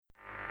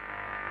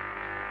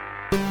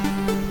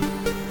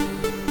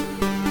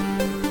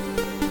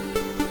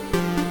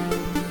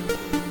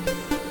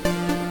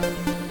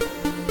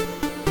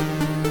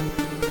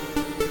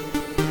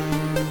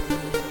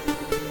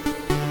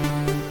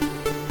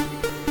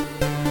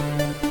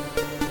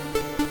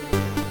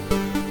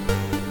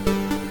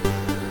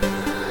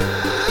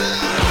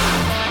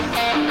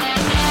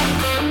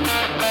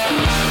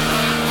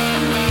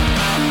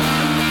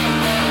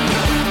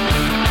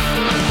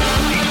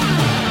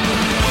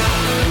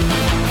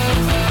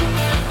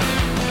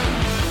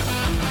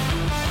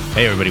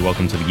Hey everybody,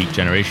 welcome to the Geek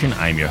Generation.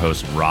 I'm your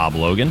host, Rob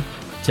Logan.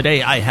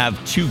 Today I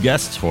have two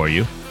guests for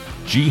you.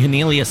 G.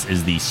 Hannelius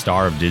is the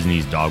star of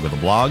Disney's Dog with a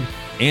Blog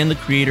and the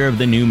creator of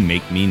the new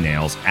Make Me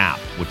Nails app,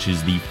 which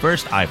is the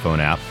first iPhone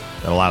app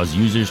that allows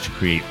users to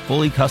create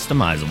fully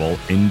customizable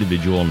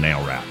individual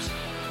nail wraps.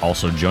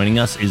 Also joining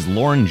us is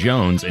Lauren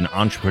Jones, an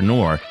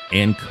entrepreneur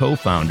and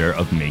co-founder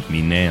of Make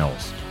Me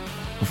Nails.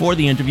 Before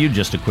the interview,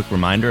 just a quick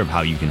reminder of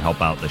how you can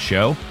help out the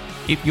show.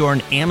 If you're an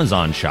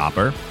Amazon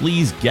shopper,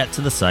 please get to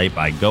the site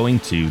by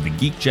going to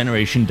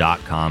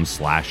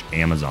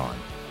thegeekgeneration.com/Amazon.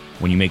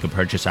 When you make a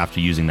purchase after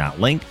using that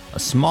link, a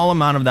small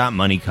amount of that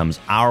money comes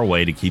our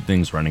way to keep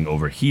things running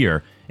over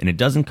here, and it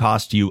doesn't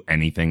cost you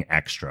anything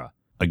extra.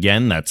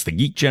 Again, that's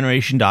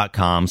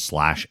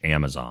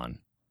thegeekgeneration.com/Amazon.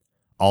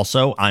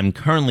 Also, I'm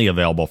currently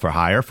available for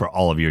hire for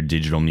all of your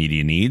digital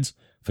media needs: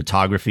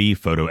 photography,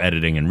 photo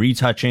editing and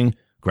retouching,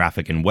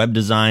 graphic and web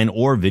design,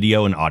 or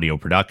video and audio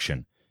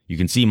production. You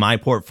can see my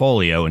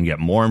portfolio and get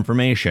more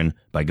information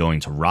by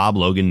going to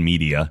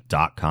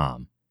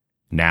robloganmedia.com.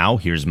 Now,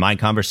 here's my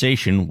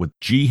conversation with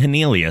G.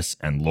 Hannelius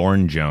and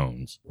Lauren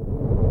Jones.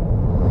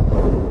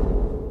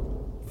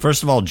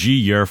 First of all, G,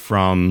 you're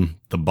from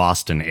the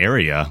Boston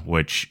area,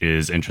 which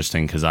is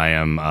interesting because I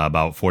am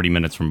about 40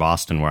 minutes from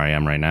Boston, where I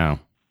am right now.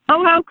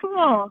 Oh, how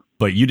cool.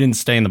 But you didn't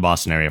stay in the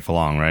Boston area for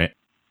long, right?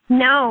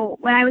 No.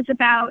 When I was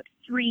about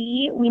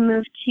 3, we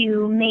moved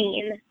to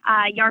Maine,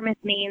 Yarmouth,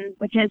 Maine,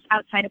 which is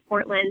outside of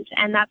Portland,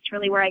 and that's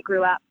really where I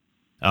grew up.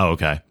 Oh,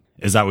 okay.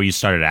 Is that where you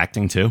started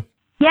acting too?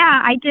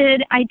 Yeah, I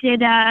did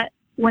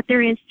what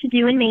there is to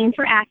do in Maine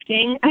for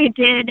acting. I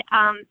did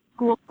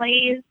school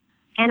plays,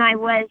 and I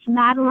was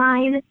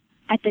Madeline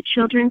at the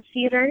Children's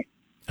Theater.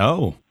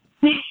 Oh.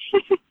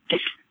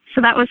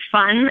 So that was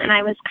fun, and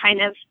I was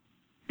kind of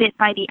bit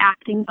by the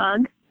acting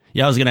bug.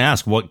 Yeah, I was going to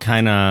ask, what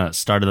kind of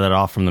started that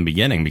off from the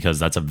beginning? Because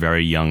that's a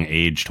very young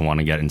age to want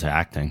to get into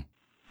acting.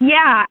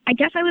 Yeah, I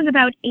guess I was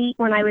about 8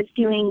 when I was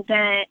doing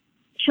the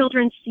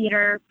children's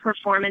theater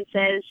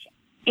performances.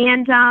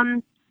 And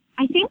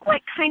I think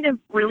what kind of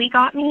really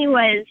got me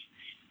was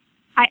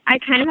I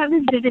kind of have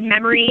this vivid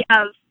memory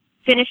of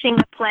finishing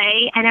the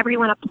play and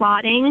everyone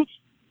applauding,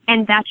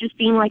 and that just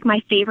being like my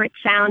favorite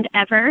sound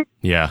ever.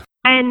 Yeah.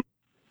 And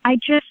I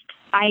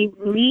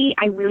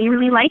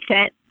really liked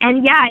it.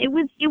 And yeah, it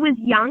was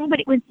young, but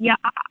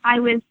I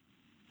was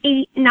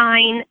 8,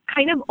 9,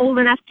 kind of old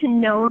enough to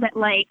know that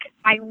like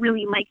I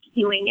really liked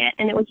doing it,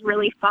 and it was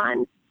really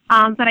fun.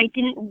 But I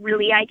didn't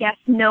really, I guess,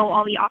 know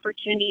all the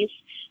opportunities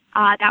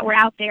that were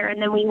out there. And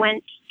then we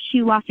went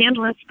to Los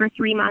Angeles for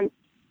 3 months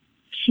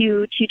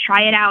to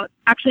try it out,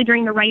 actually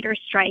during the writer's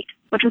strike,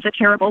 which was a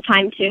terrible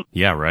time to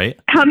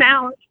come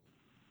out.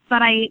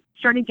 But I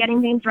started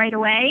getting things right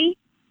away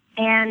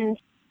and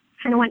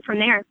kind of went from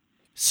there.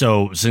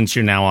 So since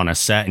you're now on a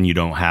set and you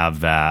don't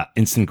have that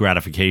instant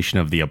gratification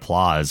of the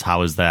applause,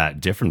 how is that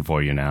different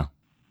for you now?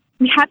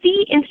 We have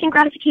the instant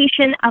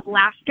gratification of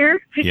laughter,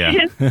 yeah.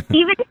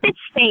 Even if it's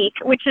fake,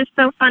 which is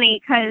so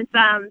funny because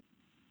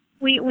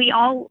we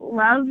all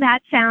love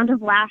that sound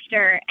of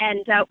laughter,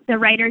 and the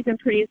writers and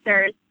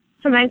producers,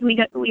 sometimes we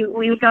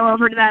would go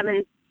over to them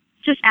and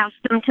just ask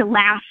them to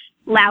laugh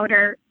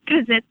louder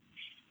because it's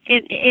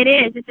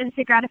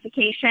instant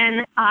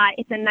gratification.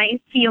 It's a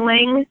nice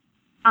feeling.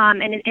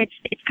 And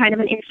it's kind of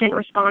an instant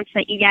response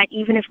that you get,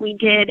 even if we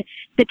did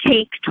the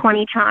take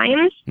 20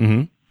 times.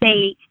 Mm-hmm.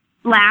 They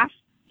laugh,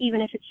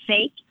 even if it's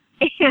fake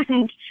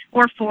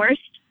or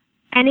forced,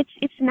 and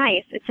it's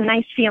nice. It's a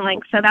nice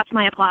feeling. So that's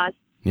my applause.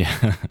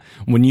 Yeah.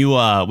 When you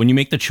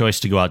make the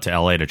choice to go out to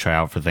LA to try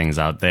out for things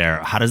out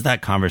there, how does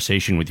that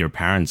conversation with your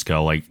parents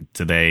go? Like,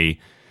 do they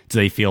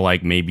feel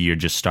like maybe you're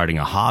just starting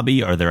a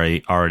hobby, or are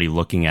they already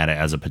looking at it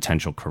as a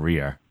potential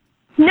career?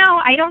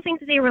 No, I don't think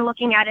that they were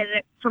looking at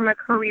it from a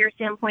career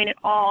standpoint at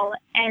all,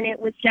 and it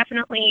was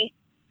definitely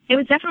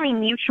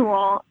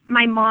mutual.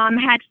 My mom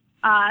had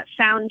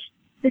found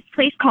this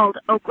place called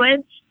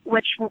Oakwoods,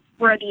 which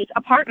were these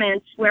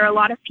apartments where a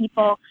lot of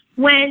people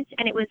went,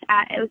 and it was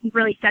a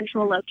really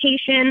central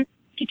location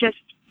to just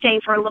stay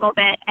for a little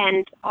bit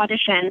and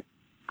audition.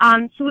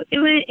 So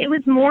it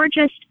was more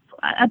just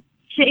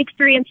to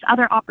experience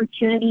other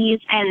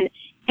opportunities and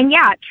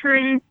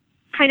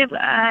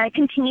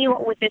continue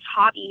with this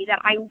hobby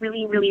that I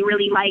really, really,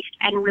 really liked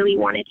and really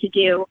wanted to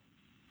do.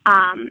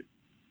 And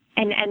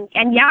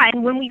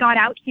when we got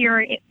out here,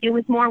 it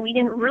was more, we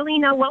didn't really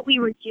know what we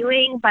were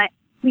doing, but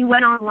we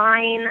went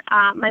online.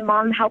 My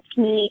mom helped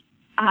me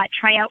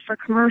try out for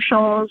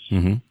commercials.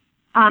 Mm-hmm.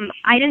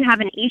 I didn't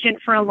have an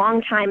agent for a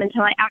long time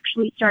until I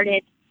actually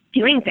started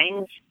doing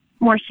things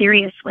more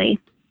seriously.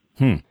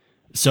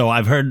 So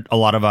I've heard a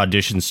lot of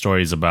audition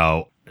stories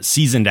about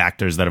seasoned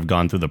actors that have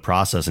gone through the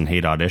process and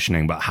hate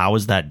auditioning, but how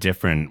is that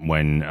different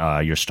when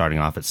you're starting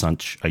off at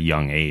such a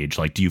young age?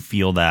 Like, do you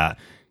feel that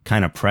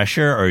kind of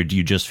pressure, or do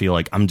you just feel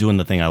like I'm doing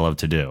the thing I love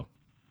to do?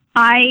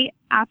 I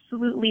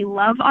absolutely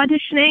love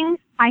auditioning.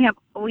 I have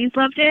always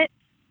loved it.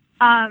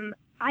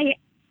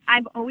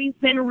 I've always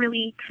been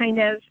really kind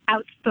of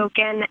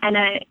outspoken and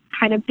a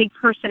kind of big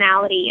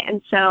personality.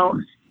 And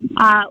so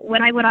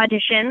when I would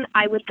audition,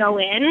 I would go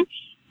in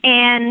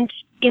and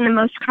in the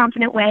most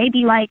confident way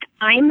be like,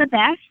 I'm the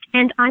best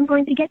and I'm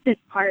going to get this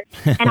part.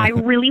 And I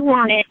really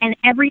want it. And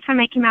every time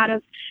I came out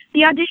of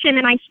the audition,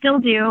 and I still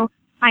do,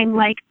 I'm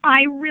like,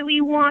 I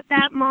really want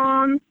that,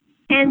 Mom.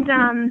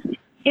 And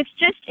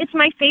it's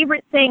my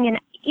favorite thing. And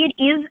it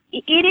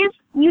is,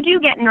 you do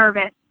get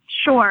nervous,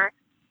 sure.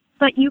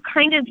 But you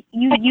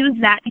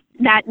use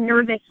that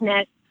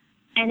nervousness,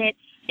 and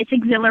it's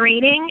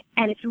exhilarating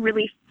and it's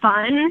really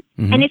fun.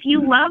 Mm-hmm. And if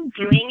you love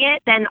doing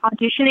it, then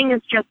auditioning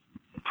is just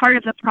part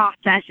of the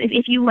process.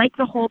 If you like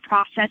the whole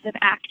process of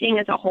acting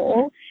as a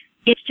whole,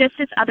 it's just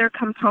this other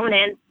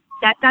component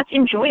that's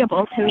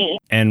enjoyable to me.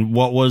 And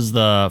what was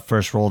the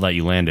first role that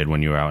you landed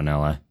when you were out in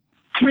LA?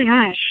 Oh my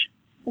gosh.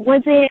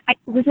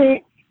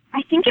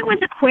 I think it was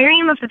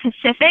Aquarium of the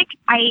Pacific.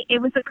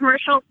 It was a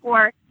commercial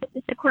for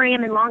this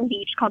aquarium in Long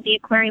Beach called the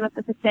Aquarium of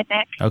the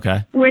Pacific.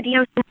 Okay. Where the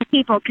ocean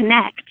people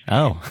connect.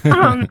 Oh.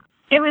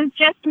 It was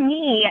just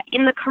me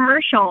in the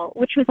commercial,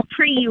 which was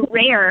pretty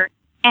rare.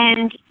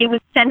 And it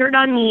was centered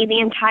on me, the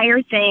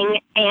entire thing,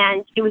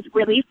 and it was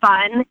really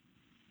fun.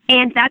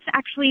 And that's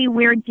actually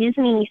where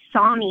Disney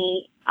saw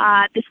me.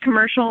 This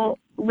commercial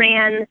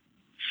ran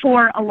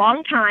for a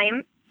long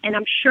time, and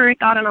I'm sure it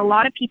got on a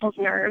lot of people's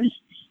nerves.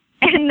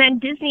 And then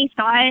Disney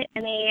saw it,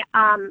 and they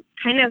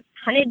kind of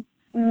hunted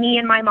me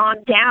and my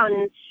mom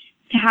down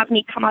to have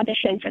me come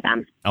audition for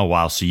them. Oh,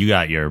 wow. So you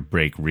got your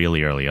break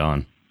really early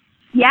on.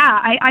 Yeah,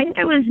 I think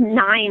I was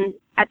 9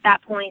 at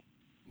that point.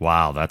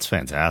 Wow, that's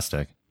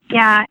fantastic.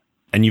 Yeah.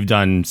 And you've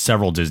done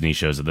several Disney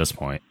shows at this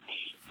point.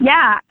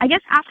 Yeah, I guess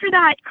after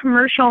that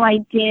commercial, I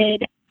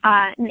did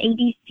an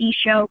ABC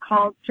show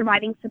called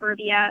Surviving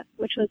Suburbia,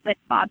 which was with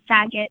Bob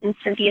Saget and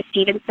Cynthia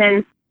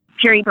Stevenson,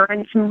 Jerry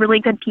Burns, some really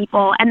good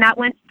people. And that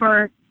went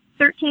for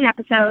 13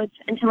 episodes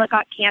until it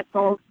got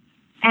canceled.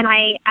 And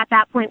I, at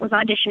that point, was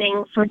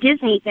auditioning for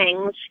Disney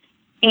things.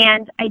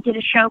 And I did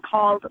a show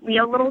called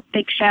Leo Little's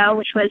Big Show,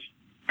 which was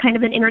kind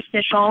of an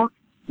interstitial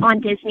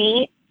on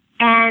Disney.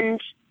 And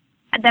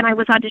then I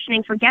was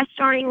auditioning for guest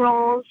starring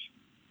roles.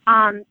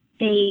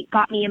 They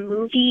got me a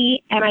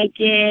movie, and I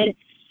did,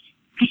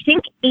 I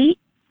think, 8,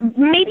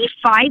 maybe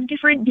 5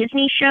 different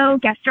Disney show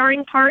guest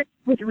starring parts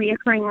with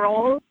reoccurring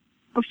roles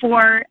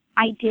before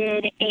I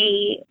did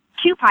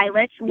 2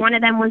 pilots. One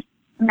of them was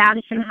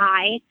Madison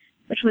High,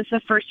 which was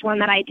the first one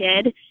that I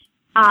did,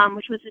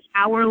 which was this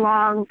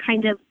hour-long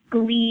kind of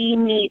Glee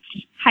meets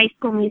High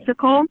School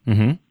Musical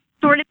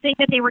sort of thing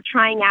that they were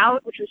trying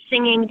out, which was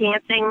singing,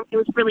 dancing. It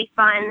was really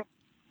fun.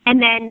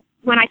 And then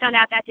when I found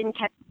out that didn't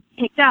get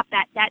picked up,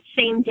 that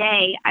same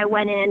day, I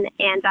went in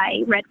and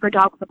I read for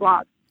Dog with a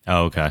Blog.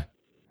 Oh, okay.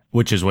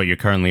 Which is what you're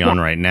currently on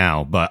right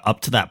now. But up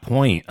to that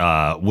point,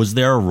 was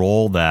there a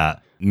role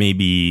that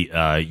maybe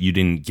you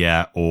didn't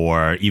get,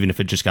 or even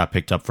if it just got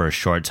picked up for a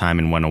short time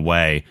and went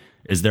away,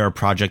 is there a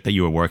project that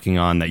you were working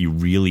on that you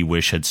really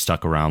wish had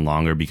stuck around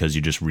longer because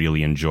you just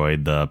really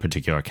enjoyed the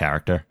particular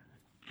character?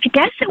 I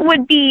guess it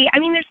would be, I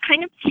mean, there's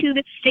kind of 2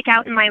 that stick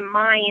out in my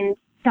mind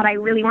that I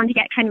really wanted to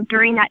get kind of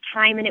during that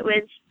time. And it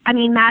was, I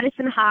mean,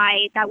 Madison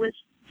High, that was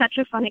such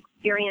a fun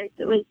experience.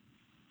 It was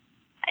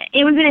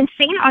an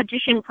insane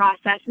audition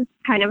process. It's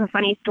kind of a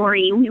funny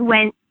story. We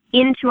went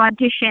into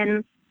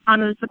audition, it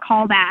was the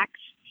callbacks,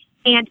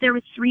 and there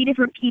was 3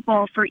 different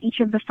people for each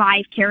of the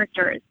 5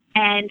 characters.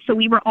 And so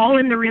we were all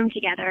in the room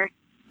together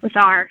with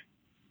our,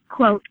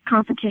 quote,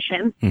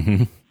 competition.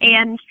 Mm-hmm.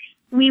 And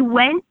we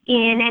went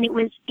in, and it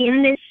was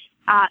in this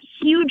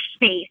huge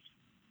space,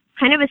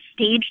 kind of a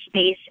stage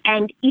space,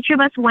 and each of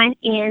us went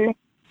in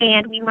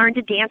and we learned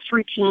a dance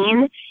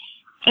routine,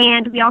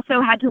 and we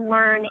also had to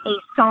learn a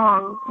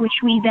song, which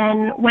we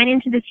then went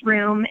into this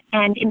room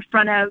and in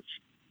front of,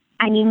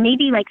 I mean,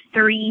 maybe like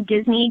 30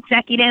 Disney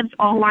executives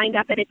all lined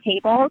up at a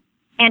table,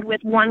 and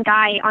with one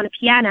guy on a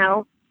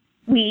piano,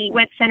 we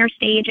went center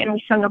stage and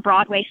we sung a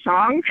Broadway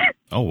song.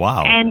 Oh,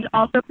 wow. And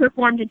also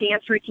performed a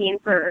dance routine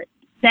for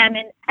them.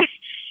 And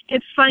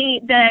it's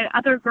funny, the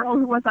other girl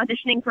who was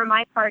auditioning for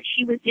my part,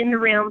 she was in the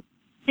room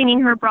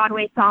singing her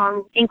Broadway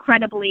song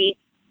incredibly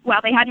while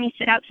they had me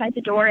sit outside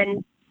the door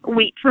and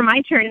wait for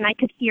my turn, and I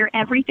could hear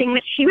everything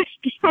that she was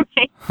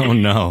doing. Oh,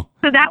 no.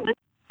 So that was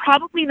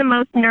probably the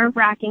most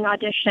nerve-wracking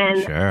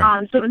audition.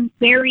 Sure. So it was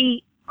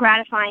very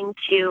gratifying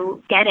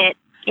to get it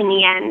in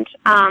the end.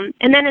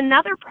 And then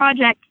another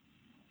project,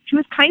 which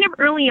was kind of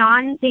early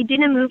on, they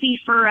did a movie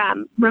for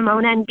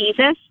Ramona and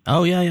Beavis.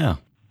 Oh, yeah.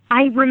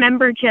 I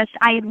remember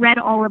I had read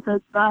all of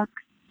those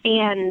books,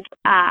 and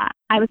I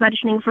was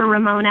auditioning for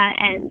Ramona,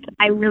 and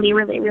I really,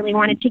 really, really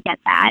wanted to get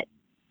that.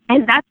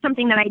 And that's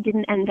something that I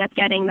didn't end up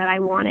getting that I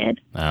wanted.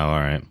 Oh, all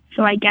right.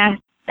 So I guess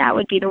that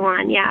would be the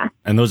one, yeah.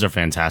 And those are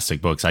fantastic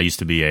books. I used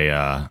to be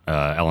a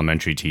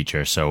elementary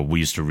teacher, so we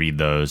used to read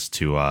those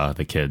to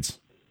the kids.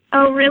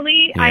 Oh,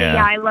 really?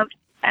 Yeah. I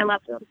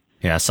loved them.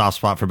 Yeah, soft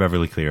spot for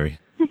Beverly Cleary.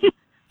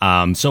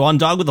 So on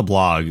Dog with a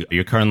Blog,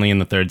 you're currently in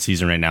the 3rd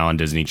season right now on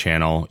Disney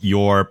Channel.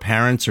 Your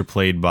parents are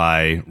played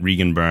by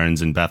Regan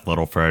Burns and Beth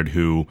Littleford,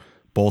 who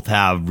both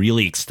have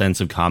really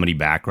extensive comedy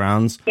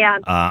backgrounds. Yeah.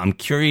 I'm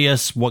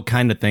curious what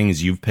kind of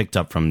things you've picked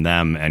up from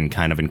them and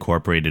kind of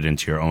incorporated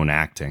into your own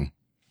acting.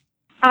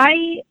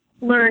 I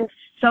learned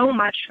so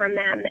much from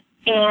them,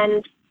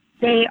 and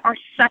they are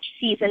such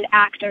seasoned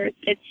actors.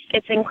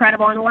 It's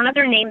incredible. And one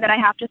other name that I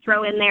have to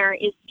throw in there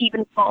is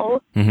Stephen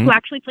Full, who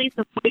actually plays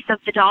the voice of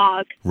the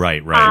dog.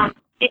 Right.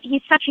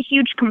 He's such a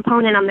huge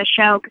component on the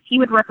show because he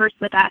would rehearse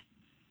with us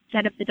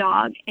instead of the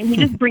dog, and he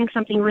just brings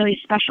something really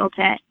special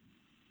to it.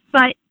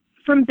 But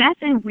from Beth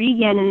and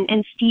Regan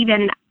and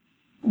Stephen,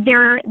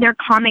 their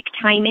comic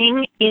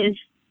timing is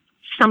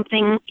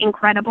something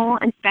incredible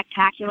and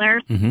spectacular.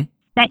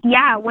 That,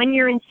 yeah, when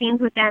you're in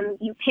scenes with them,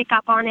 you pick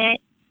up on it,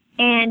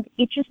 and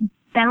it just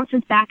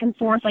bounces back and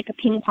forth like a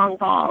ping pong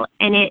ball,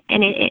 and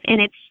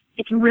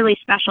it's really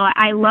special.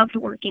 I loved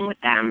working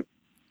with them,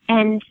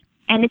 and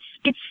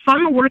it's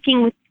fun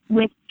working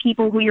with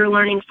people who you're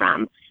learning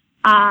from,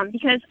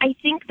 because I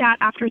think that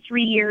after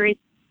 3 years,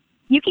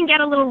 you can get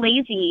a little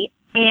lazy,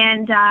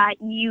 and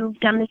you've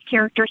done this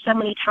character so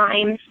many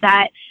times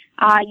that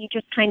you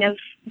just kind of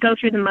go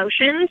through the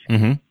motions.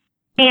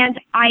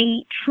 And I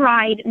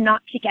tried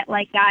not to get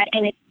like that,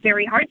 and it's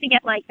very hard to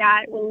get like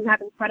that when you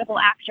have incredible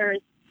actors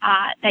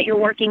that you're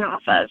working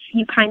off of.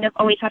 You kind of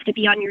always have to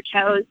be on your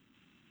toes,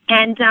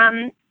 and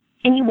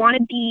you want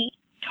to be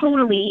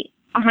totally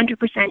 100%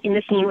 in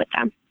the scene with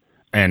them.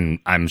 And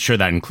I'm sure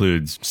that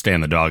includes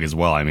Stan the dog as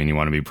well. I mean, you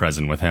want to be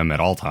present with him at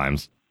all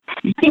times.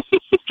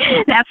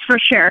 That's for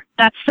sure.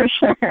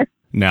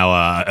 Now,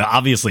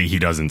 obviously, he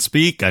doesn't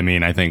speak. I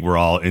mean, I think we're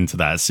all into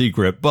that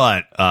secret.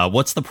 But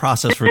what's the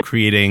process for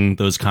creating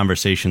those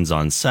conversations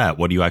on set?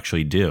 What do you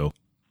actually do?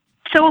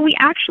 So what we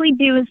actually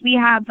do is we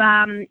have,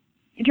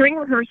 during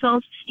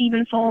rehearsals,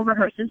 Stephen Full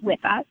rehearses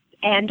with us.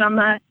 And on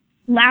the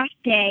last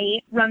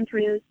day,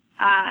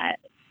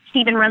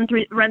 Stephen runs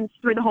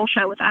through the whole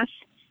show with us.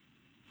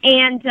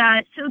 And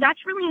so that's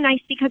really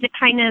nice because it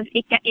kind of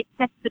it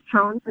sets the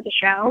tone for the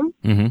show.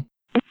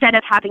 Instead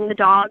of having the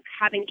dog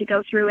having to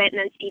go through it and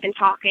then Stephen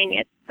talking,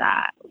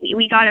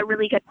 we got a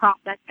really good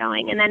process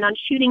going. And then on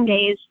shooting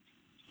days,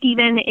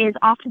 Stephen is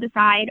off to the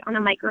side on a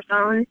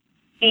microphone,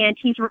 and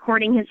he's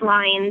recording his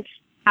lines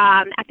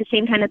at the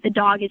same time that the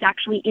dog is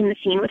actually in the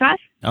scene with us.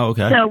 Oh,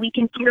 okay. So we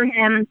can hear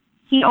him.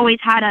 He always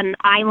had an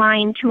eye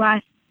line to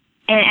us,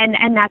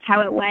 and that's how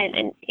it went.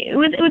 And it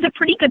was a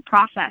pretty good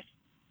process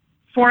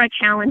for a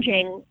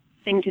challenging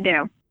thing to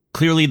do.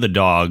 Clearly the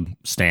dog,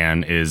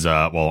 Stan, is,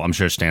 I'm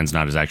sure Stan's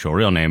not his actual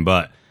real name,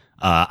 but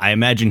I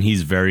imagine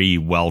he's very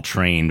well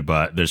trained,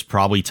 but there's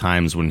probably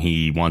times when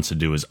he wants to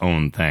do his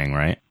own thing,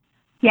 right?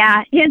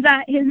 Yeah, his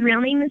real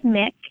name is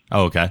Mick.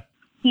 Oh, okay.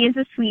 He is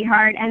a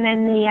sweetheart, and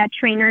then the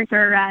trainers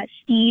are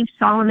Steve,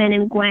 Solomon,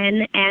 and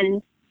Gwen,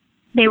 and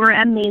they were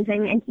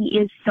amazing, and he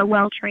is so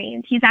well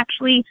trained. He's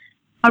actually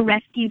a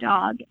rescue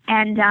dog,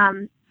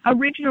 and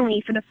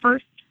originally for the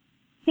first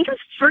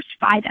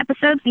 5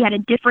 episodes, we had a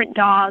different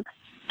dog,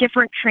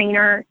 different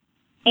trainer,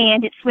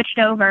 and it switched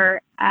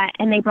over,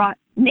 and they brought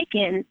Mick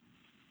in,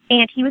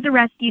 and he was a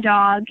rescue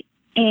dog,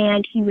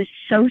 and he was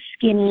so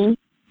skinny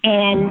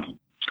and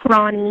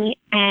scrawny,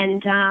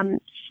 and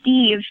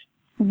Steve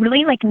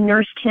really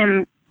nursed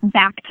him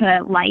back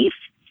to life,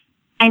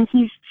 and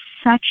he's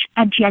such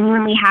a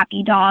genuinely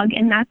happy dog,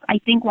 and that's, I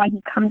think, why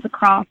he comes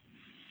across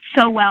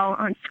so well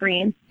on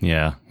screen.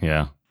 Yeah.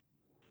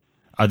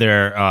 Are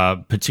there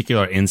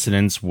particular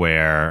incidents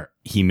where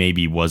he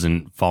maybe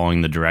wasn't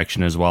following the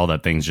direction as well,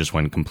 that things just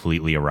went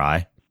completely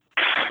awry?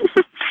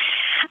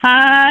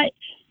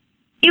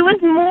 It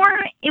was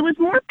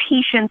more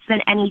patience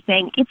than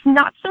anything. It's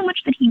not so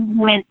much that he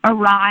went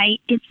awry.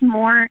 It's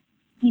more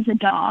he's a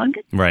dog.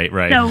 Right.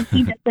 So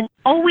he doesn't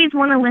always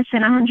want to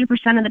listen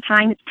 100% of the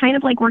time. It's kind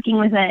of like working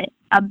with a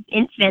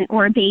infant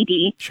or a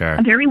baby. Sure.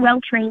 A very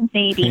well-trained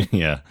baby.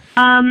 Yeah.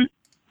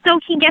 So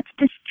he gets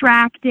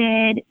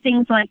distracted,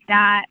 things like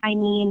that. I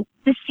mean,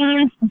 the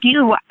scenes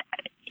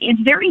it's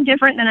very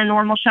different than a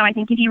normal show. I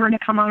think if you were to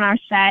come on our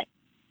set,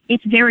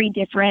 it's very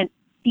different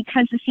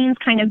because the scenes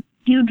kind of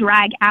do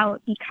drag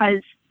out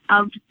because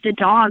of the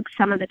dog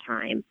some of the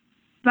time.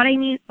 But I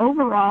mean,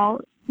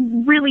 overall,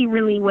 really,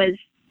 really was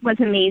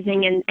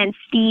amazing. And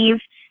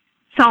Steve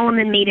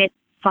Solomon made it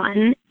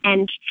fun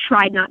and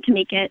tried not to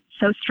make it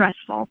so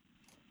stressful.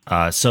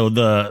 So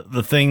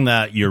the thing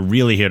that you're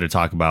really here to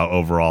talk about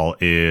overall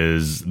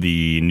is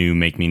the new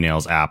Make Me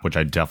Nails app, which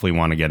I definitely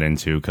want to get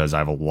into because I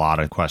have a lot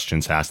of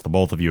questions to ask the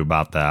both of you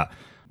about that.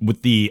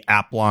 With the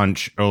app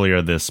launch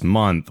earlier this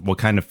month, what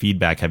kind of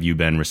feedback have you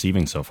been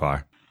receiving so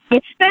far?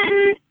 It's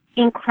been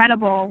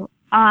incredible.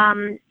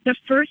 The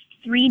first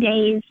 3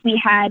 days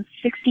we had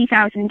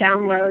 60,000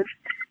 downloads,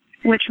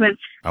 which was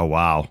oh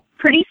wow,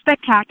 pretty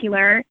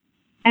spectacular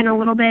and a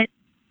little bit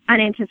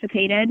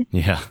unanticipated.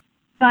 Yeah.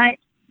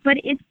 But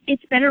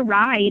it's been a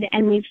ride,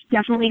 and we've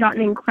definitely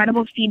gotten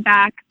incredible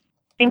feedback,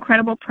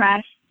 incredible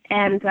press,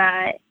 and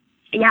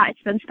yeah,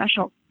 it's been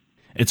special.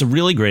 It's a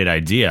really great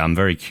idea. I'm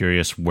very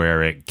curious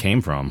where it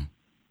came from.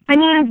 I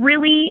mean,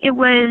 really, it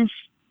was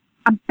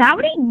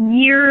about a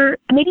year,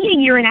 maybe a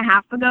year and a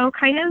half ago,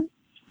 kind of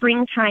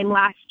springtime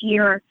last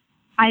year,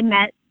 I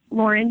met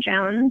Lauren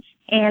Jones,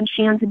 and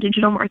she owns a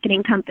digital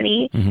marketing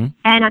company. Mm-hmm.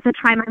 And at the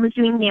time, I was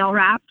doing nail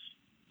wraps,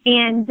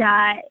 and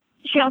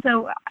she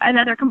also,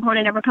 another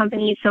component of her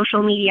company is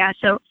social media.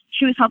 So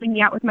she was helping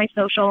me out with my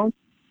socials.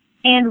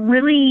 And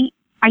really,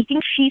 I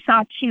think she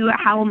saw too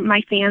how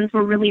my fans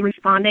were really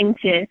responding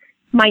to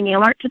my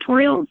nail art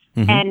tutorials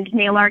and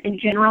nail art in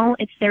general.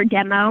 It's their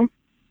demo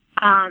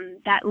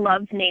that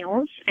loves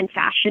nails and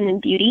fashion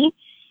and beauty.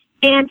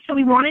 And so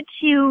we wanted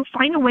to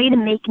find a way to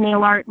make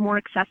nail art more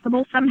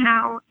accessible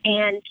somehow.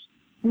 And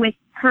with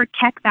her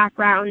tech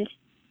background,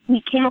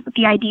 we came up with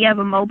the idea of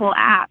a mobile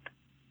app.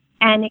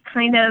 And it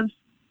kind of,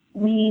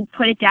 we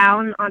put it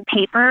down on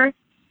paper,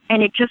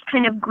 and it just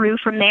kind of grew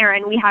from there.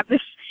 And we have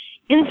this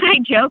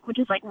inside joke, which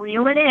is like,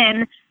 reel it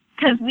in,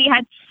 because we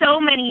had so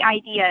many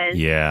ideas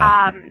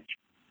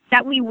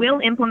that we will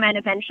implement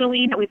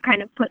eventually that we've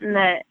kind of put in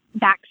the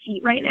back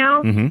seat right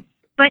now.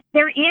 But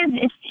there's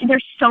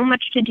so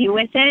much to do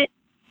with it,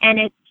 and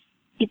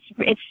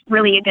it's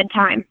really a good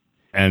time.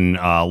 And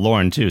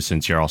Lauren, too,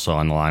 since you're also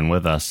on the line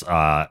with us,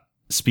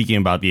 speaking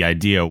about the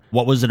idea,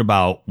 what was it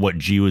about what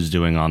G was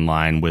doing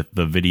online with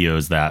the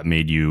videos that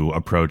made you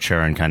approach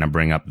her and kind of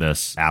bring up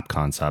this app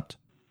concept?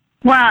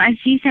 Well, as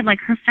she said, like,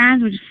 her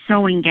fans were just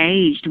so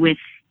engaged with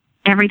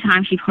every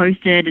time she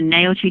posted a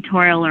nail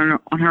tutorial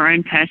on her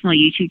own personal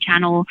YouTube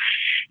channel,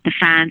 the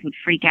fans would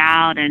freak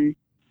out, and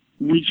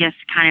we just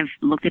kind of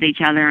looked at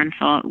each other and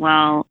thought,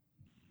 well,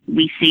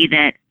 we see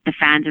that the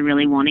fans are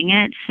really wanting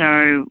it,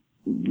 so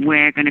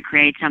we're going to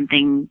create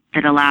something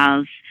that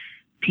allows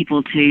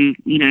people to,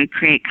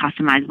 create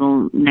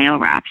customizable nail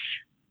wraps.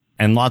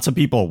 And lots of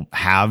people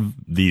have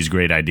these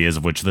great ideas,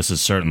 of which this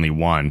is certainly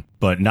one,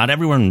 but not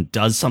everyone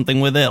does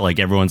something with it. Like,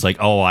 everyone's like,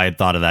 oh, I had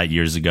thought of that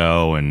years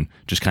ago, and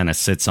just kind of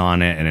sits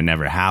on it and it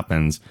never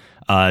happens.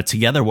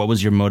 Together, what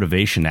was your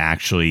motivation to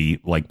actually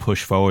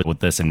push forward with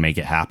this and make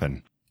it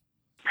happen?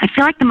 I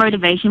feel like the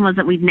motivation was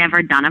that we've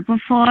never done it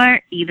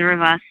before, either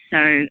of us. So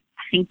I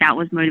think that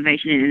was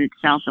motivation in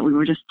itself, that we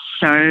were just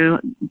so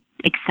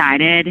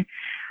excited.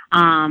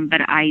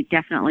 But I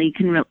definitely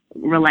can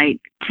relate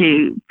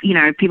to,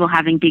 people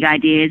having big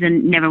ideas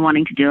and never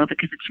wanting to do it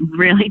because it's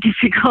really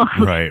difficult.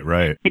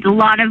 Right. It's a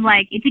lot of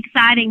it's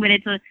exciting, but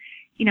it's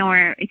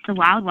it's the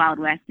wild, wild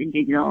west in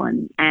digital,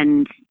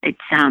 and it's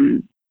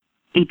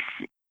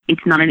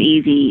not an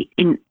easy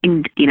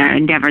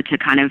endeavor to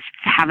kind of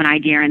have an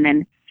idea and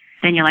then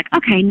you're like,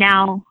 okay,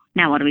 now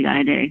what are we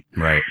going to do?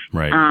 Right.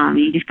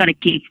 You just got to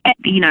keep,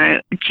 G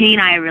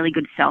and I are really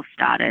good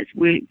self-starters.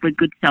 We're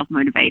good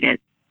self-motivators.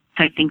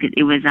 So I think that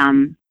it was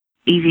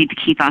easy to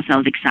keep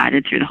ourselves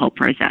excited through the whole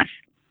process.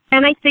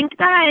 And I think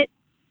that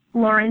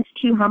Lauren's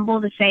too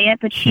humble to say it,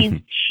 but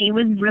she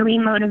was really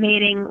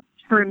motivating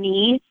for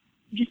me,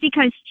 just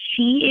because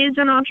she is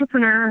an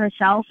entrepreneur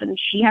herself and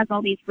she has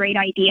all these great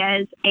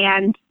ideas,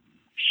 and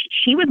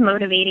she was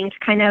motivating to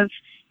kind of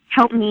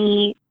help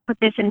me put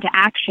this into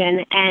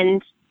action,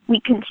 and we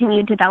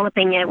continued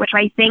developing it, which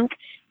I think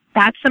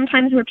that's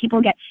sometimes where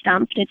people get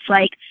stumped. It's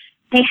like,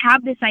 they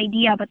have this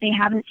idea, but they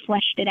haven't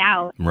fleshed it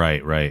out.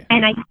 Right.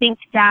 And I think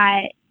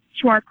that,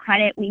 to our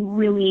credit, we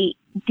really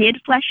did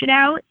flesh it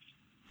out,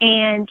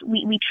 and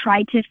we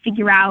tried to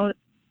figure out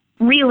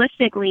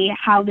realistically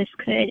how this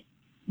could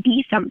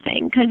be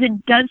something, because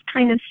it does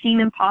kind of seem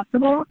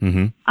impossible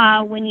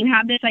when you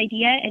have this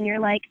idea and you're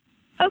like,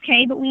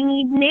 okay, but we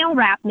need nail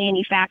wrap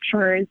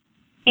manufacturers,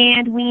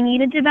 and we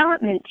need a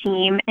development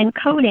team and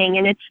coding,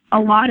 and it's a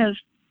lot of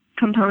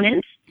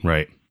components.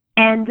 Right.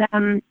 And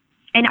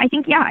I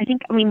think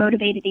we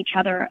motivated each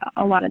other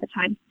a lot of the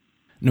time.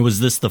 Now, was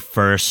this the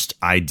first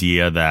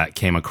idea that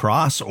came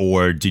across,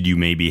 or did you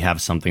maybe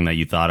have something that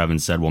you thought of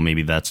and said, well,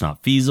 maybe that's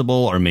not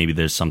feasible, or maybe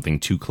there's something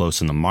too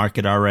close in the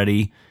market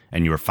already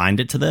and you refined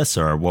it to this,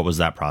 or what was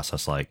that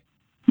process like?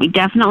 We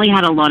definitely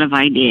had a lot of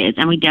ideas,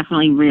 and we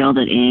definitely reeled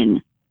it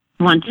in.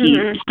 Once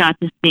you start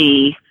to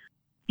see,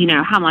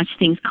 how much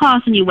things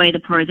cost, and you weigh the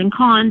pros and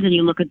cons, and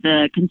you look at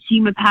the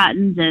consumer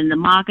patterns and the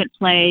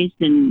marketplace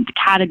and the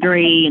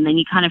category, and then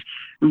you kind of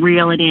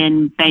reel it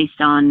in based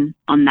on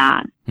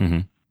that.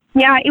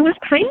 Yeah, it was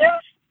kind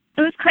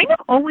of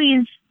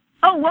always,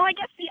 I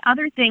guess the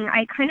other thing,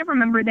 I kind of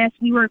remember this,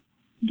 we were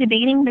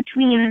debating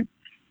between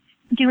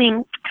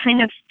doing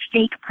kind of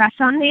fake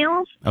press-on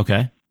nails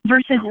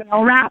versus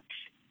nail wraps.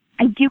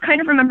 I do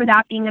kind of remember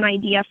that being an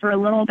idea for a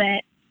little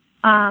bit.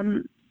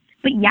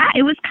 But yeah,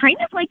 it was kind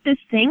of like this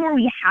thing where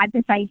we had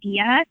this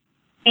idea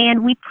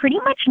and we pretty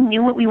much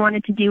knew what we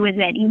wanted to do with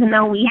it, even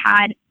though we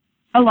had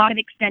a lot of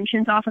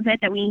extensions off of it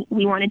that we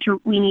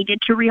needed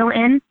to reel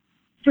in.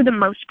 For the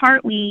most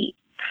part, we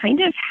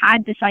kind of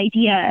had this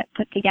idea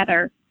put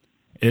together.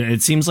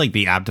 It seems like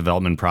the app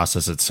development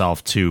process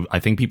itself, too, I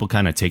think people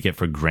kind of take it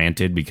for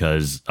granted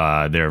because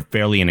they're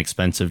fairly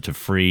inexpensive to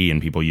free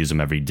and people use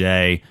them every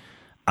day.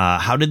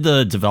 How did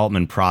the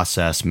development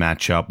process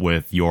match up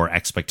with your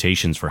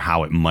expectations for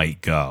how it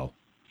might go?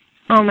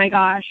 Oh my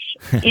gosh.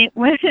 It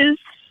was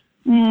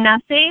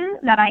nothing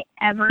that I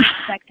ever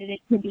expected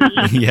it to be.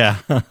 Yeah.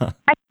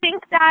 I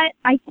think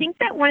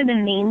that one of the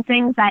main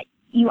things that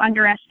you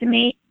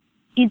underestimate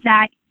is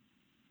that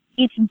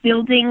it's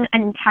building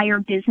an entire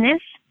business.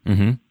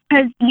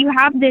 Because you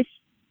have this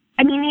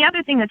I mean, the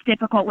other thing that's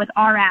difficult with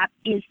our app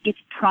is its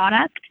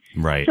product.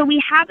 Right. So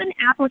we have an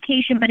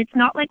application, but it's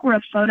not like we're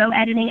a photo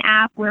editing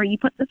app where you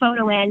put the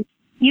photo in,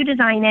 you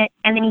design it,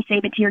 and then you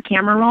save it to your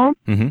camera roll.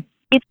 Mm-hmm.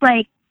 It's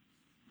like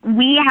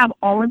we have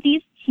all of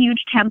these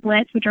huge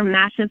templates, which are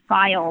massive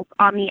files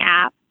on the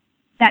app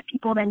that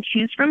people then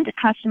choose from to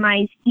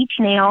customize each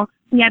nail.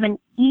 We have an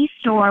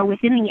e-store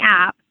within the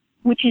app,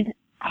 which is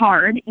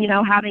hard,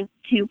 having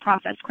to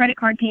process credit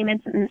card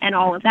payments and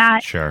all of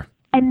that. Sure.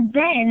 And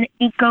then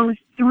it goes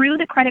through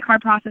the credit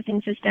card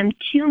processing system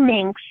to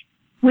Minx,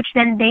 which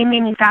then they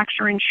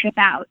manufacture and ship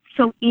out.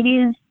 So it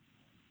is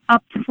a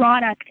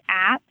product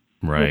app,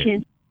 right, which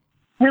is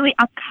really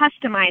a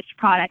customized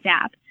product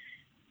app.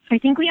 So I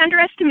think we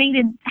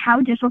underestimated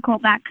how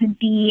difficult that could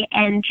be,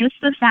 and just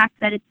the fact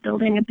that it's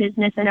building a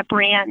business and a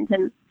brand,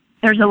 and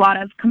there's a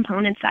lot of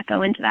components that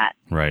go into that.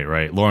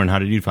 Right. Lauren, how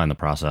did you find the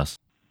process?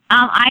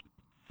 I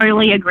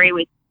really agree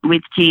with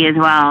G as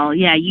well.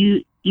 Yeah,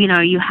 you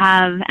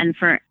have, and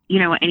for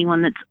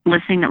anyone that's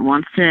listening that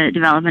wants to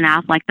develop an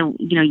app, like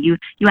you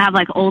have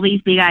like all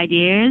these big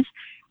ideas,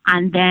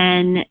 and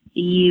then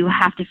you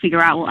have to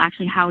figure out, well,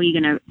 actually, how are you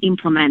going to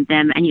implement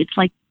them? And it's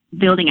like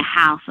building a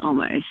house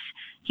almost.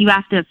 You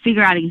have to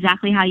figure out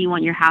exactly how you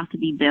want your house to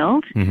be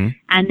built, mm-hmm.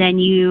 and then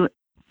you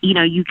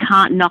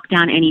can't knock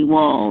down any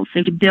walls.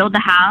 So to build the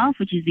house,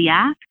 which is the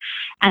app,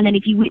 and then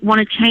if you want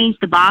to change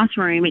the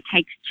bathroom, it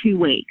takes 2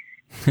 weeks.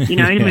 To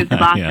move the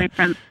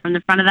bathroom from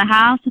the front of the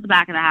house to the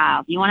back of the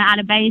house. You want to add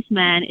a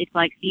basement, it's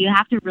like, so you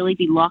have to really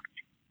be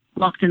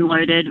locked and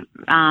loaded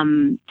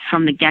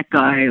from the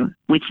get-go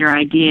with your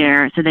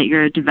idea so that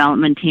your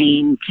development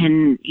team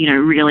can,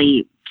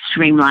 really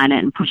streamline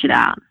it and push it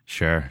out.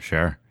 Sure.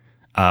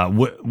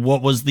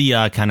 What was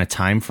the kind of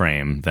time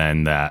frame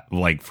then, that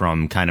like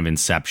from kind of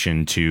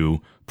inception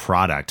to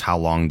product? How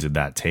long did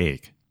that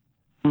take?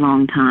 A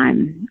long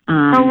time.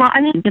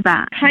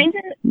 About kind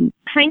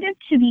of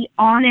to be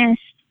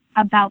honest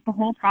about the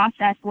whole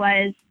process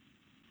was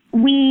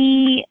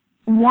we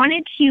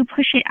wanted to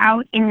push it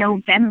out in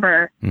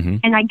November, mm-hmm.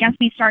 and I guess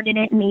we started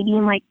it maybe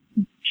in like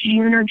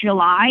June or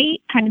July,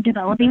 kind of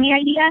developing the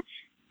idea.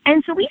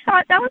 And so we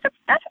thought that's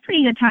a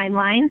pretty good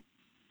timeline.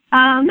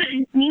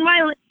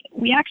 Meanwhile,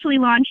 we actually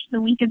launched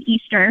the week of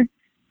Easter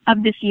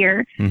of this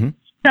year. Mm-hmm.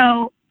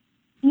 So,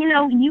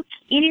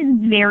 it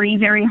is very,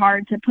 very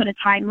hard to put a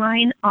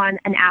timeline on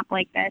an app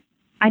like this.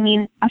 I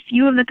mean, a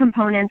few of the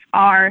components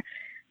are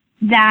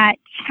that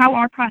how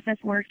our process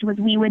worked was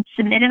we would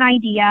submit an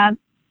idea.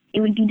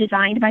 It would be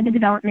designed by the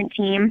development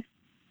team.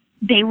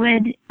 They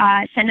would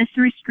send us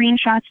through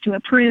screenshots to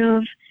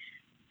approve,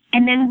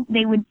 and then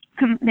they would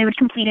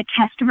complete a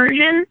test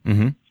version.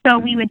 Mm-hmm. So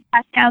we would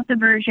test out the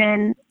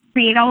version,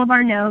 create all of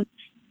our notes.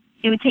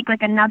 It would take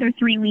like another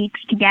 3 weeks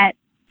to get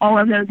all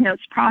of those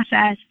notes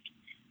processed.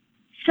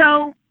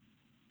 So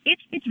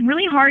it's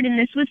really hard, and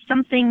this was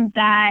something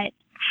that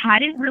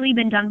hadn't really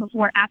been done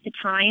before at the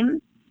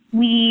time.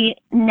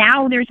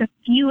 Now there's a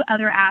few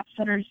other apps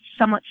that are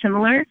somewhat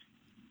similar,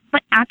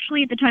 but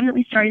actually at the time that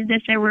we started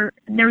this, there was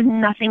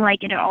nothing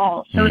like it at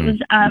all. So It was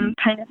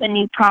kind of a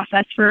new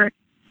process for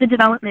the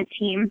development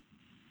team.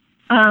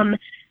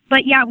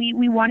 But yeah,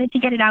 we wanted to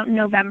get it out in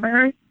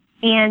November,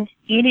 and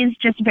it is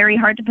just very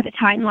hard to put a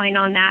timeline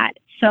on that.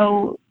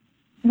 So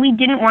we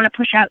didn't want to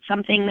push out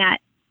something that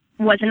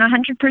wasn't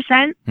 100%.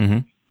 Mm-hmm.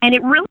 And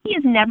it really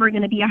is never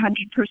going to be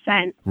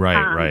 100%.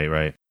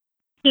 Right.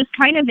 It's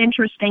kind of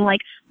interesting.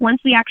 Like,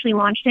 once we actually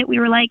launched it, we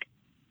were like,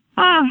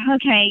 oh,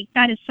 okay,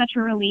 that is such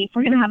a relief.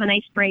 We're going to have a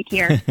nice break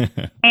here.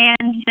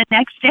 And the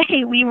next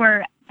day, we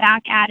were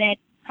back at it,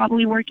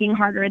 probably working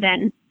harder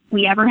than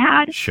we ever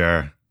had.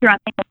 Sure.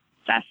 Throughout the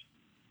process.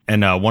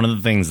 And one of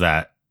the things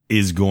that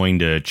is going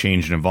to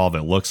change and evolve,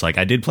 it looks like.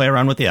 I did play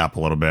around with the app a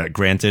little bit.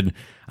 Granted,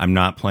 I'm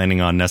not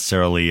planning on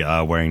necessarily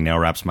wearing nail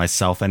wraps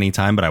myself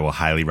anytime, but I will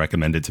highly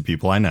recommend it to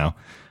people I know.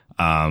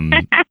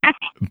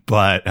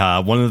 But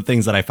one of the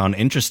things that I found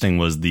interesting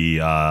was the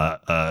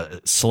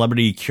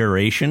celebrity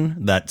curation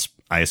that's,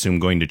 I assume,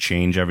 going to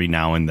change every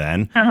now and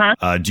then.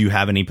 Uh-huh. Do you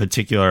have any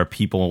particular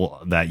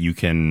people that you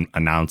can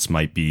announce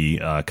might be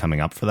coming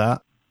up for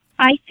that?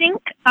 I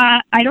think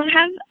I don't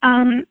have,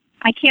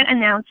 I can't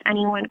announce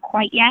anyone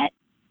quite yet,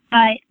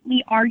 but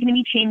we are going to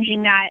be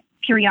changing that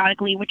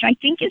periodically, which I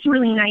think is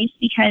really nice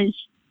because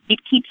it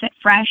keeps it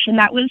fresh. And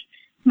that was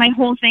my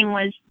whole thing,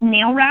 was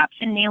nail wraps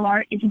and nail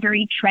art is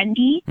very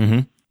trendy.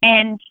 Mm-hmm.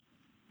 And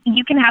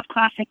you can have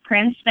classic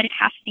prints, but it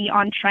has to be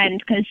on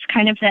trend because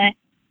kind of the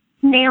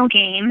nail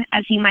game,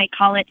 as you might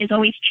call it, is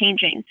always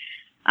changing,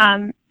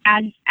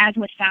 as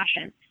with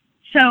fashion.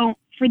 So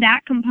for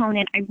that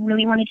component, I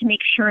really wanted to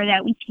make sure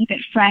that we keep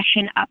it fresh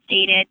and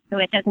updated so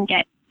it doesn't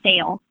get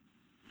stale.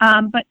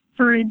 But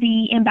for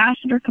the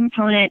ambassador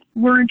component,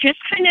 we're just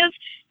kind of,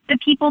 the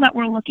people that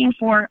we're looking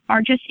for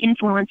are just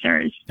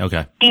influencers.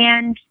 Okay.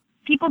 And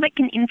people that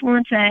can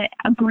influence a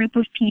group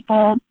of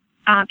people,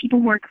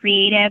 people who are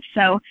creative.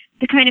 So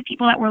the kind of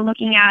people that we're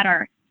looking at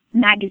are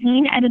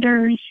magazine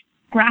editors,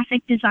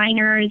 graphic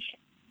designers,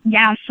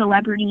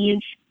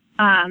 celebrities.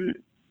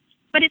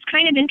 But it's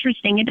kind of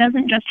interesting. It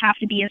doesn't just have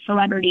to be a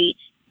celebrity.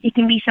 it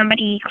can be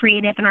somebody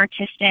creative and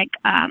artistic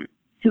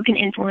who can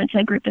influence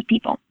a group of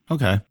people.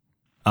 Okay.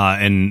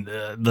 And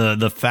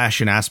the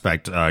fashion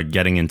aspect,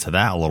 getting into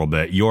that a little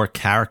bit, your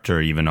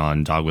character even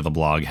on Dog with a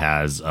Blog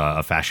has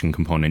a fashion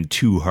component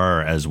to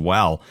her as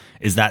well.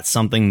 Is that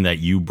something that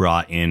you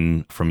brought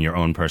in from your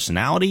own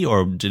personality,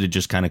 or did it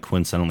just kind of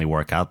coincidentally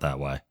work out that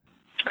way?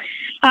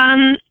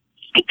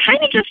 It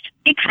kind of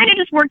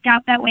just worked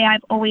out that way.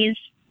 I've always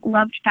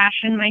loved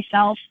fashion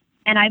myself,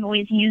 and I've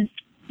always used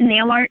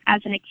nail art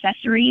as an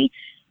accessory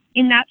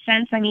in that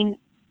sense. I mean,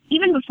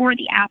 even before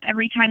the app,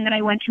 every time that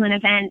I went to an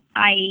event,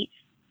 I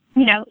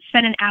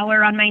spent an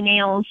hour on my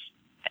nails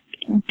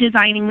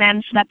designing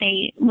them so that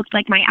they looked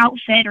like my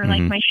outfit or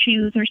like my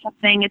shoes or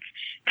something. It's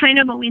kind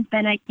of always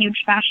been a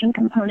huge fashion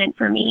component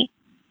for me.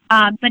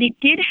 But it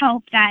did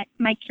help that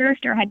my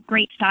character had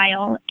great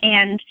style.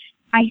 And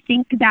I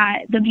think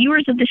that the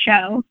viewers of the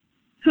show,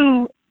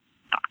 who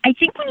I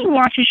think when you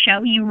watch a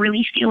show, you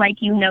really feel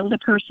like you know the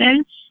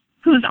person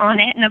who's on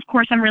it. And of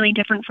course, I'm really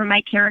different from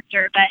my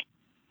character, but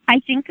I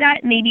think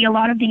that maybe a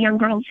lot of the young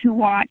girls who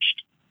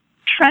watched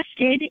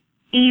trusted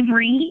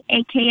Avery,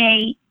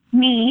 aka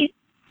me,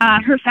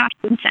 her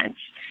fashion sense.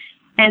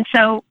 And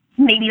so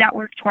maybe that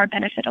worked to our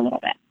benefit a little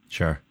bit.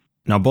 Sure.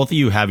 Now, both of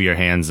you have your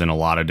hands in a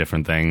lot of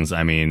different things.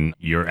 I mean,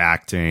 you're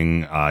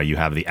acting, you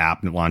have the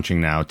app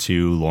launching now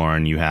too.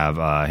 Lauren, you have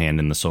a hand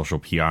in the social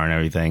PR and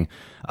everything.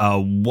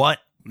 What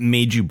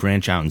made you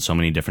branch out in so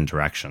many different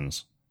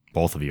directions?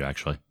 Both of you,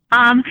 actually.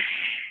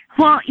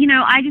 Well,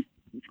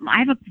 I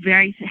have a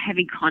very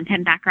heavy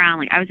content background.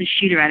 Like, I was a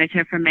shooter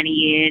editor for many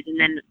years, and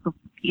then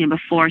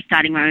before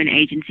starting my own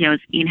agency, I was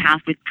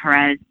in-house with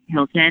Perez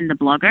Hilton, the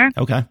blogger.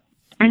 Okay.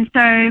 And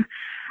so,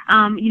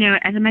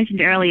 as I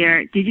mentioned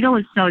earlier, digital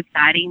is so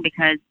exciting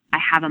because I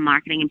have a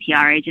marketing and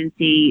PR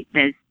agency.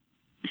 There's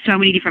so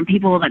many different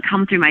people that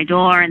come through my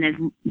door, and there's,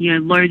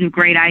 loads of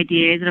great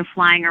ideas that are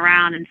flying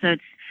around. And so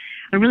it's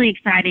a really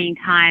exciting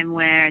time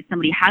where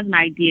somebody has an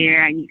idea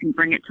and you can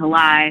bring it to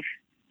life.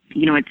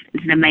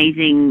 It's an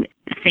amazing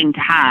thing to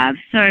have.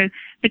 So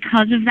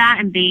because of that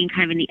and being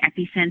kind of in the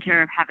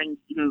epicenter of having,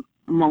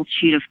 a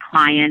multitude of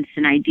clients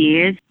and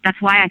ideas,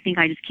 that's why I think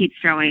I just keep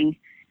throwing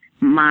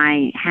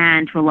my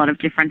hand to a lot of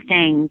different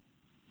things,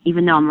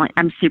 even though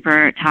I'm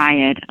super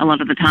tired a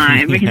lot of the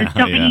time because it's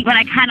so many, but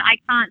I can't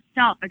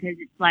stop because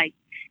it's like,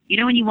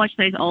 when you watch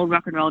those old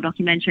rock and roll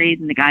documentaries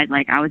and the guy's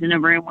like, I was in a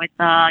room with,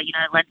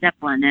 Led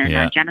Zeppelin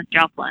and Janis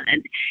Joplin,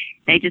 and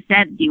they just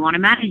said, do you want to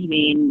manage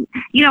me? And,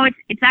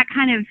 it's that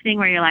kind of thing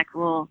where you're like,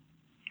 well,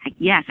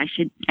 yes, I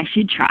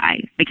should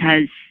try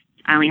because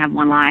I only have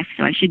one life.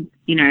 So I should,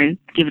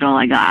 give it all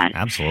I got.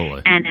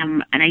 Absolutely.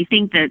 And I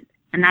think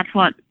and that's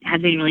what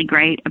has been really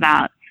great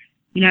about,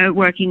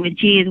 working with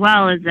G as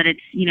well, is that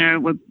it's,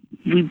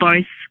 we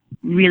both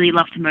really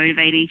love to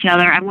motivate each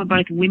other, and we're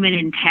both women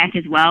in tech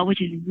as well,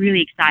 which is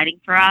really exciting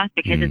for us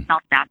because there's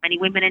not that many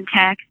women in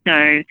tech.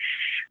 So,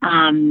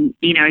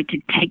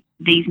 to take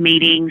these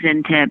meetings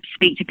and to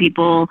speak to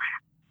people,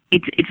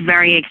 it's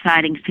very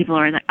exciting because people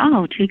are like,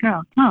 oh, two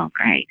girls, oh,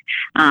 great.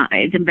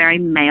 It's a very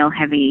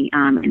male-heavy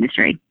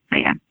industry. So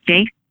yeah,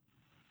 Jay?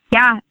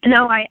 Yeah,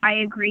 no, I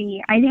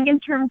agree. I think in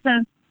terms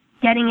of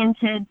getting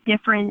into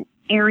different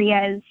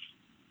areas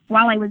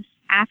while I was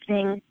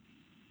acting,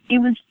 it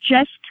was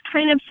just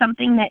kind of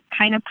something that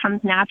kind of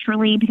comes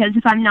naturally, because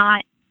if I'm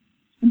not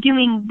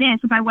doing this,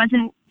 if I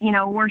wasn't,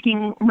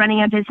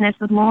 running a business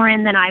with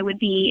Lauren, then I would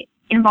be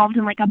involved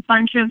in like a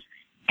bunch of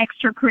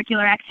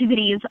extracurricular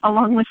activities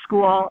along with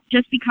school,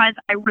 just because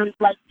I really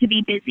like to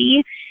be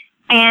busy.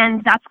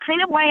 And that's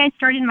kind of why I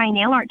started my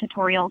nail art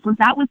tutorials, was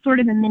that was sort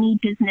of a mini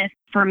business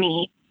for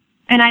me.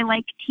 And I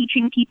like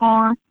teaching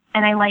people,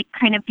 and I like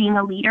kind of being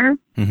a leader.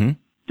 Mm-hmm.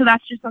 So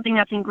that's just something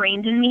that's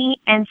ingrained in me.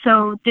 And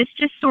so this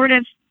just sort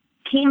of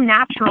came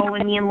natural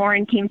when me and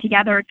Lauren came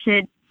together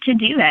to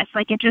do this.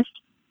 Like, it just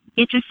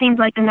seemed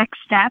like the next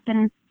step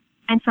and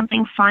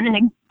something fun and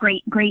a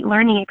great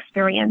learning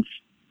experience.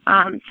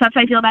 So that's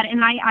how I feel about it.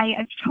 And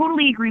I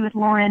totally agree with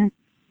Lauren.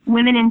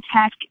 Women in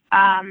tech,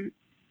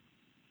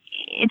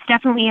 it's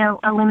definitely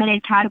a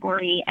limited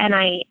category. And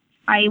I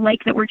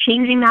like that we're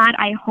changing that.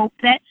 I hope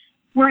that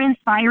we're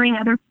inspiring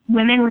other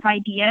women with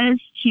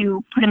ideas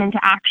to put them into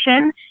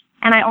action.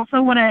 And I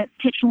also want to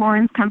pitch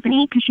Lauren's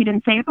company, because she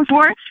didn't say it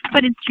before,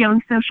 but it's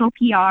Jones Social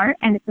PR,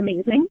 and it's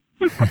amazing.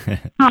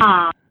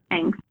 Aw,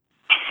 thanks.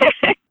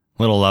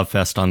 Little love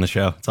fest on the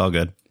show. It's all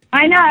good.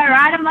 I know,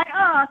 right? I'm like,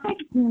 oh,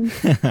 thank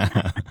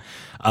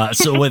you.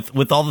 So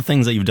with all the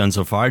things that you've done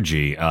so far,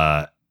 G,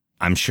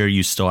 I'm sure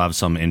you still have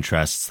some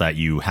interests that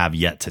you have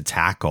yet to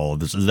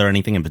tackle. Is there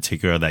anything in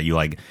particular that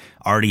you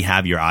already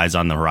have your eyes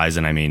on the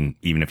horizon? I mean,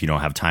 even if you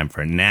don't have time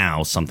for it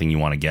now, something you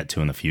want to get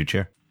to in the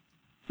future?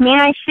 I mean,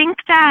 I think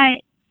that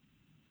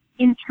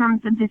in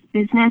terms of this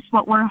business,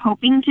 what we're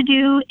hoping to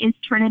do is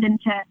turn it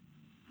into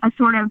a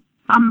sort of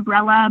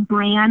umbrella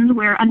brand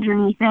where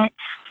underneath it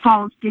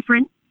falls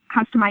different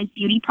customized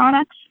beauty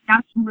products.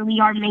 That's really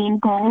our main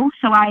goal.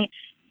 So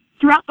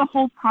throughout the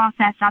whole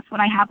process, that's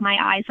what I have my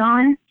eyes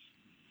on.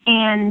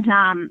 And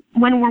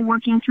when we're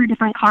working through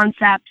different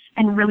concepts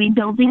and really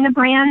building the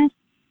brand,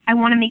 I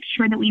want to make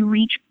sure that we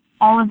reach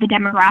all of the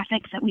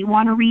demographics that we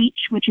want to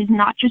reach, which is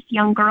not just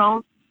young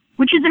girls,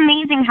 which is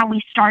amazing how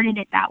we started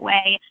it that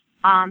way,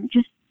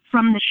 just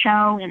from the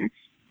show, and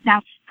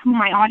that's who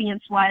my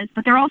audience was.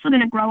 But they're also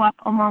going to grow up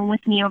along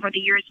with me over the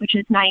years, which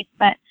is nice.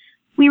 But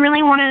we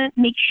really want to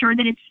make sure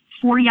that it's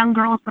for young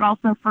girls, but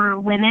also for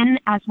women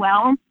as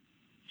well.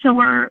 So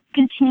we're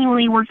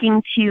continually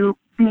working to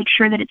make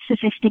sure that it's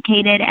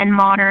sophisticated and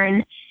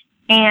modern.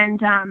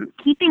 And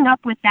keeping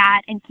up with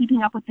that and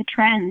keeping up with the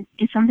trends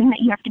is something that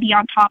you have to be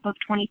on top of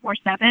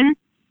 24/7.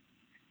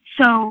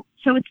 So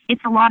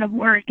it's a lot of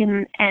work,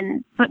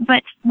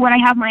 but what I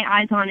have my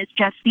eyes on is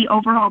just the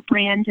overall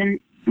brand and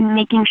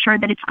making sure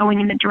that it's going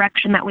in the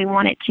direction that we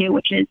want it to,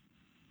 which is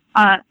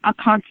a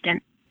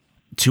constant.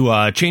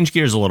 To change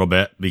gears a little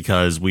bit,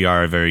 because we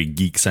are a very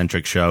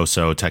geek-centric show,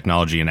 so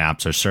technology and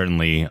apps are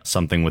certainly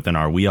something within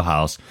our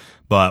wheelhouse.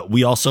 But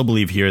we also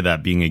believe here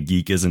that being a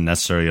geek isn't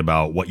necessarily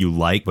about what you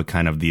like, but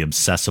kind of the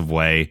obsessive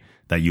way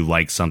that you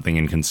like something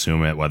and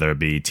consume it, whether it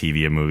be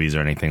TV or movies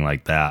or anything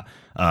like that.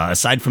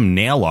 Aside from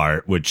nail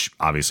art, which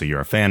obviously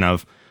you're a fan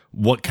of,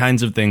 what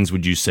kinds of things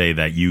would you say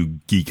that you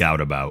geek out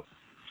about?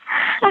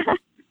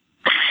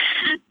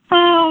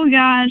 Oh,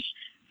 gosh.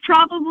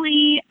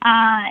 Probably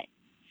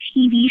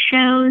TV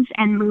shows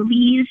and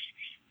movies.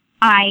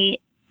 I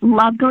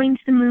love going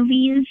to the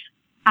movies.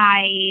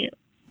 I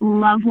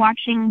love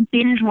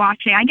binge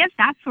watching. I guess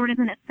that's sort of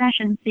an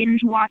obsession,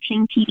 binge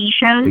watching TV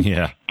shows.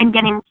 Yeah. And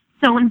getting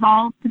so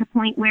involved to the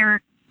point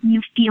where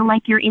you feel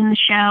like you're in the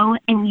show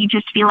and you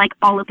just feel like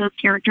all of those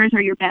characters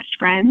are your best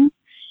friends.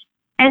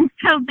 And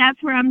so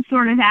that's where I'm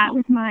sort of at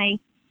with my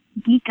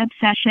geek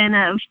obsession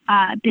of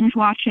binge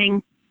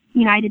watching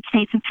United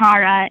States of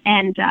Tara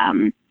and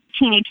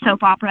teenage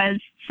soap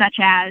operas such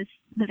as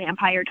The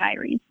Vampire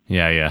Diaries.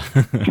 Yeah.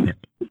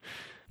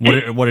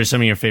 What are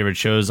some of your favorite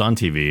shows on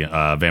TV?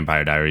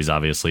 Vampire Diaries,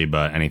 obviously,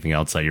 but anything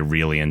else that you're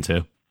really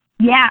into?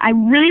 Yeah, I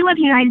really love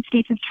United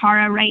States of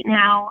Tara right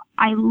now.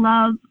 I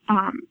love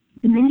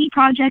The Mindy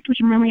Project, which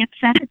I'm really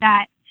upset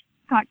that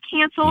got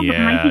canceled, but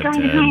might be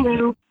going to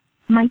Hulu.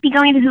 Might be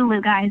going to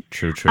Hulu, guys.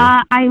 True.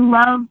 I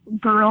love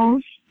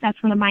Girls.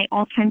 That's one of my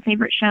all-time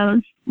favorite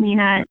shows.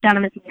 Lena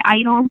Dunham is my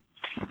idol.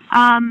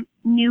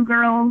 New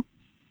Girl.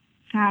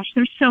 Gosh,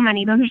 there's so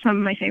many. Those are some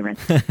of my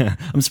favorites.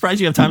 I'm surprised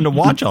you have time to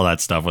watch all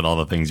that stuff with all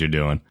the things you're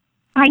doing.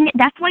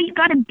 That's why you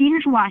got to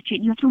binge watch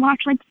it. You have to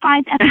watch like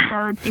 5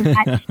 episodes in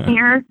that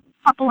spare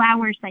couple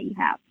hours that you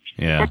have.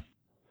 Yeah.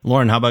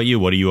 Lauren, how about you?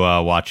 What are you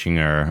watching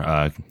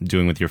or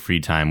doing with your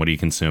free time? What are you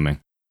consuming?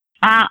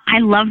 I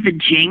love The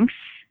Jinx.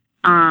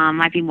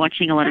 I've been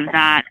watching a lot of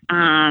that.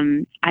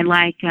 I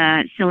like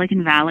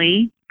Silicon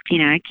Valley,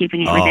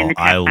 keeping it within the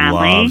tech family.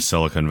 I love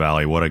Silicon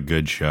Valley. What a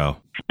good show.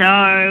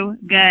 So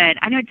good.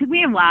 I know it took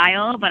me a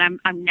while, but I'm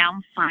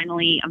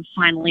finally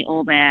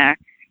all there.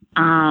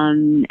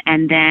 And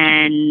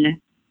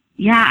then,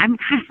 I'm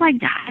kind of like,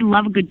 I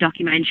love a good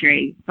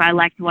documentary. So I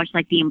like to watch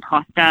like The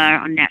Imposter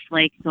on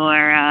Netflix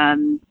or,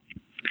 I'm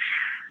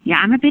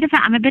a bit of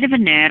a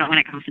nerd when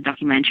it comes to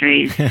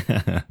documentaries. So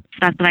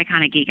that's what I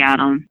kind of geek out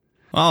on.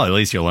 Well, at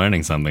least you're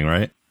learning something,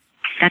 right?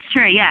 That's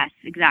true. Yes,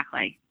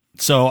 exactly.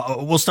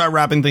 So we'll start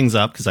wrapping things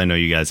up because I know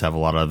you guys have a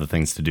lot of other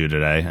things to do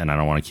today and I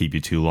don't want to keep you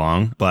too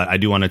long. But I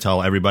do want to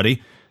tell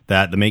everybody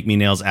that the Make Me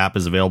Nails app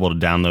is available to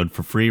download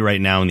for free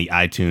right now in the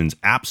iTunes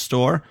App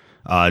Store.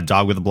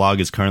 Dog with a Blog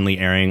is currently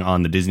airing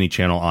on the Disney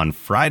Channel on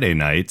Friday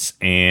nights.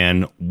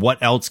 And what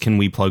else can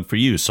we plug for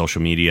you?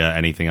 Social media,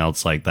 anything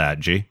else like that,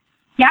 G?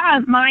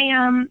 Yeah, my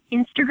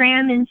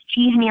Instagram is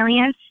G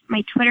Hannelius.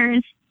 My Twitter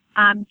is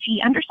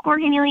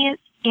G_Hannelius.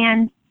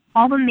 And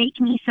all the Make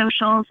Me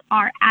socials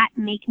are at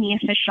Make Me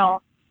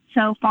Official.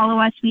 So follow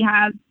us. We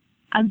have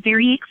a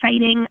very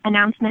exciting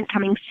announcement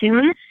coming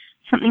soon.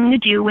 Something to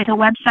do with a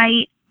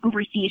website,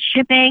 overseas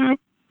shipping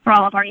for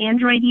all of our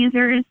Android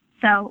users.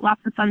 So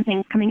lots of fun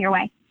things coming your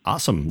way.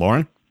 Awesome.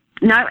 Lauren?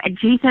 No,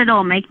 G said it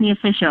all. Make Me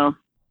Official.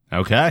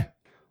 Okay.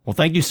 Well,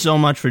 thank you so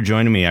much for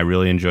joining me. I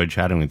really enjoyed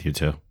chatting with you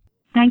two.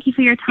 Thank you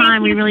for your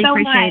time. We really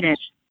appreciate it.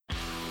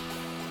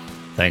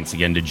 Thanks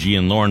again to G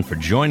and Lauren for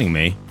joining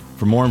me.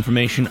 For more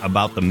information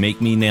about the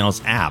Make Me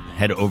Nails app,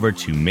 head over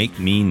to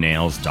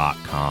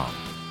makemenails.com.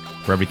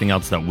 For everything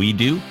else that we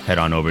do, head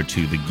on over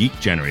to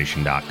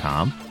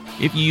thegeekgeneration.com.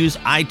 If you use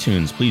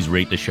iTunes, please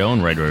rate the show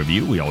and write a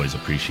review. We always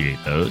appreciate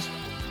those.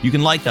 You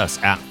can like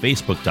us at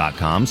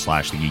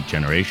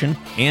facebook.com/thegeekgeneration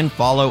and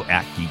follow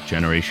at Geek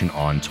Generation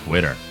on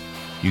Twitter.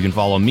 You can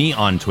follow me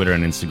on Twitter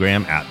and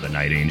Instagram at The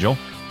Night Angel.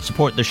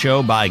 Support the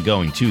show by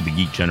going to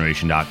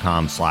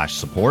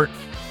thegeekgeneration.com/support.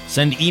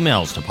 Send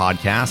emails to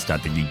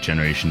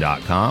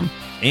podcast@thegeekgeneration.com.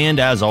 And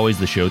as always,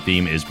 the show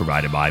theme is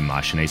provided by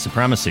Machine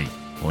Supremacy.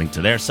 A link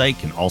to their site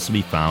can also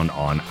be found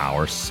on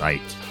our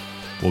site.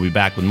 We'll be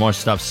back with more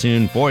stuff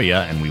soon for you,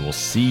 and we will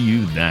see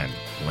you then.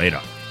 Later.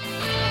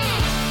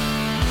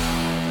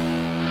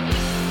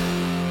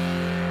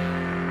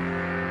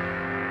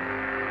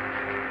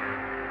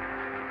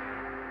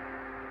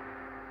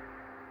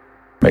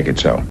 Make it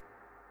so.